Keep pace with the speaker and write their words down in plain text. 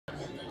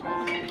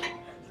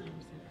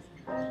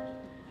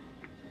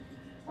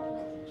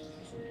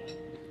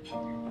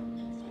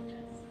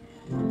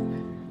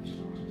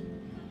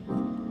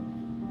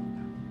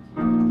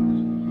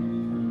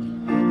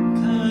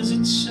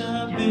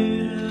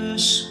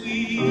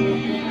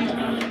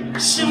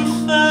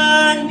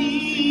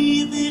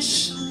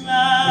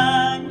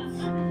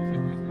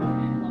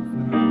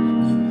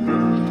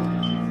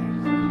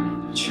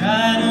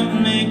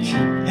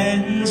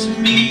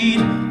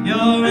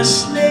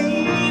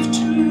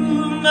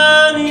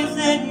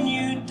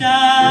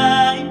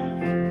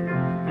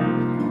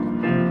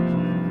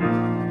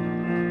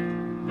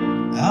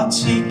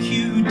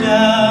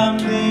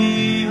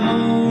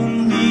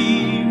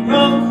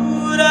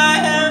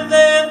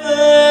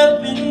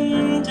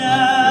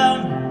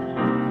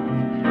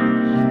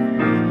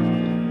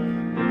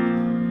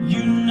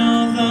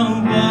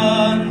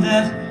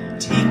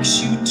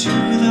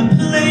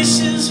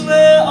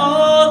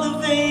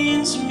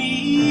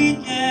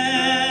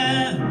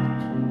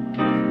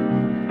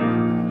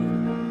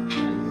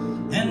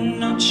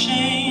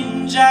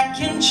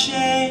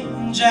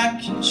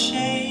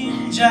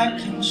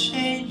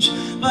change,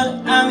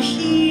 but I'm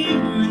here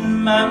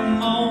in my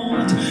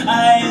mold.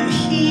 I am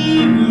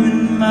here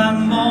in my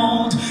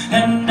mold,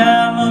 and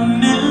I'm a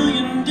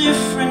million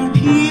different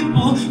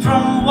people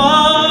from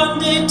one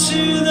day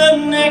to the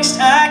next.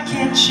 I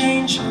can't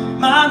change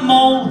my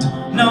mold.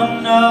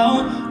 No,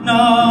 no,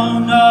 no,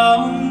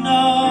 no, no.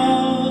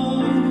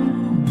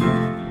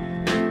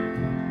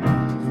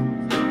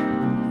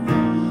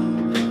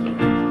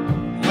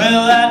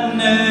 Well, I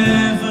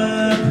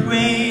never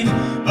prayed,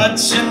 but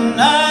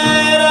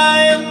tonight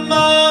I am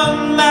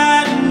on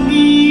my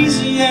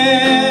knees,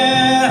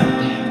 yeah.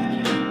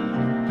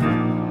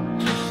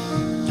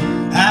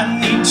 I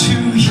need to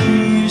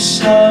hear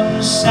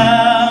some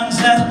sounds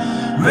that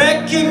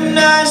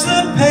recognize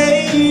the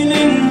pain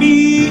in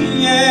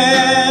me,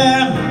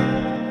 yeah.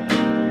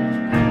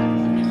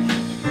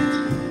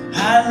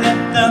 I let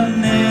the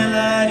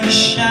melody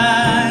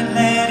shine,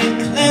 let it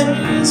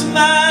cleanse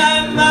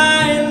my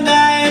mind.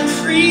 I am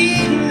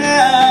free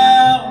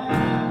now,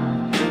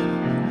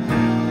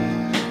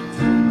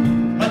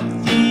 but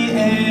the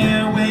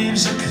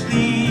airwaves are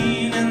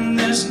clean and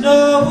there's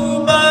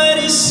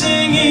nobody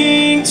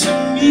singing to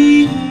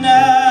me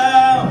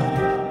now.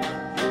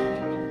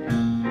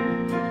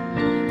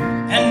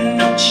 And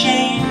no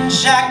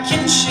change, I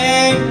can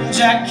change,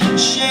 I can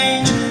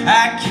change,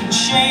 I can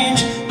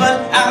change, but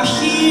I'm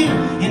here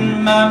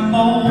in my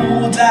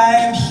mold. I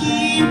am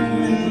here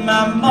in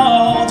my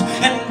mold,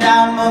 and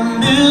I'm a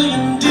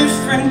million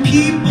different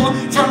people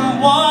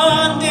from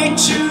one day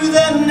to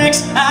the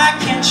next. I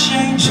can't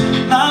change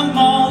my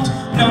mold.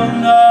 No,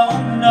 no,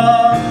 no,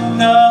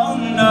 no,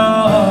 no.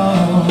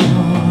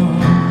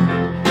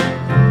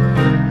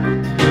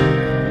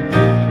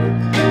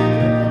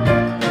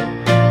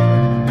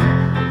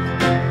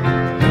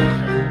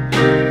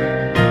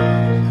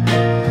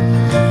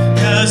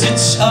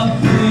 It's a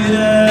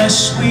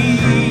bittersweet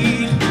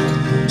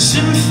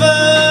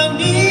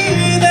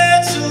symphony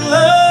that's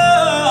alive.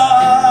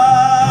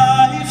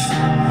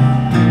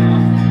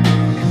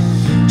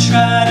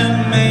 Try to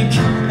make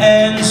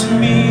ends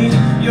meet.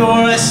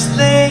 You're a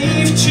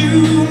slave to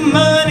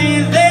money,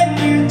 then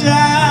you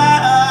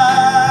die.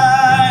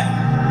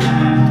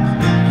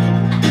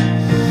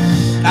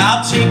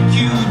 I'll take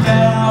you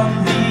down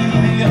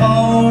the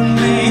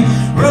only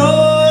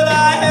road I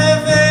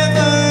have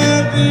ever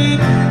been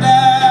down.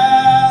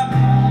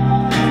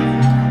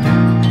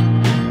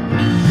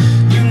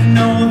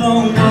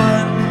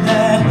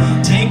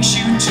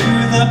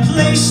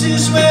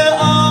 Places where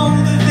all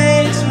the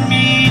veins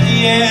meet,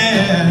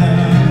 yeah.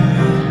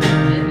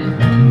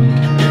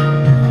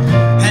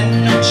 And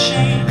no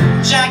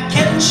change, I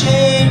can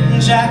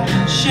change, I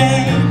can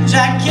change, I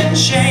can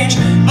change,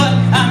 but